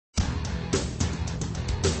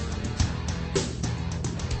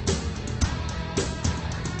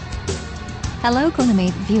Hello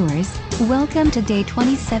Glimate viewers, welcome to day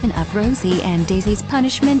 27 of Rosie and Daisy's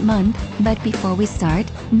punishment month, but before we start,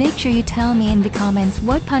 make sure you tell me in the comments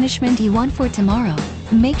what punishment you want for tomorrow.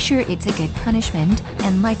 Make sure it's a good punishment,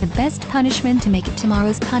 and like the best punishment to make it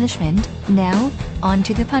tomorrow's punishment. Now, on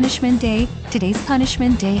to the punishment day. Today's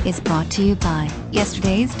punishment day is brought to you by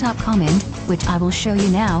yesterday's top comment, which I will show you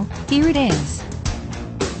now. Here it is.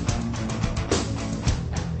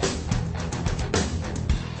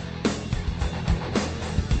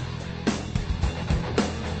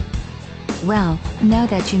 Well, now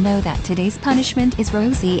that you know that today's punishment is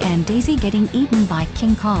Rosie and Daisy getting eaten by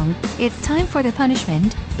King Kong, it's time for the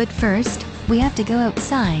punishment, but first, we have to go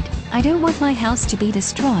outside. I don't want my house to be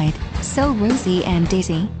destroyed, so Rosie and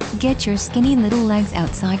Daisy, get your skinny little legs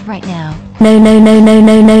outside right now. No,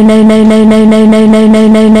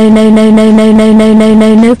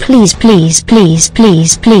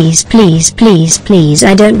 please,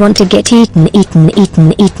 I don't want to get eaten.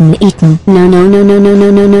 No,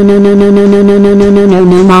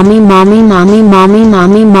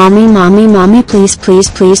 mommy, please,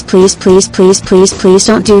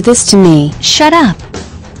 don't do this to me. Shut up!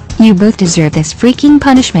 You both deserve this freaking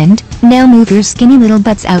punishment. Now move your skinny little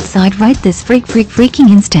butts outside right this freaking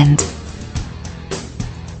instant.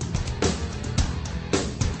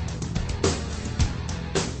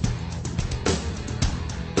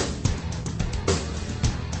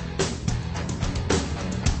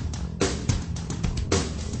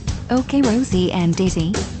 Okay, Rosie and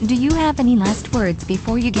Daisy, do you have any last words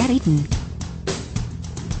before you get eaten?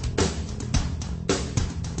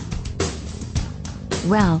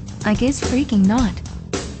 Well, I guess freaking not.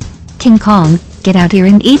 King Kong, get out here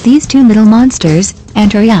and eat these two little monsters,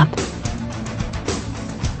 and hurry up.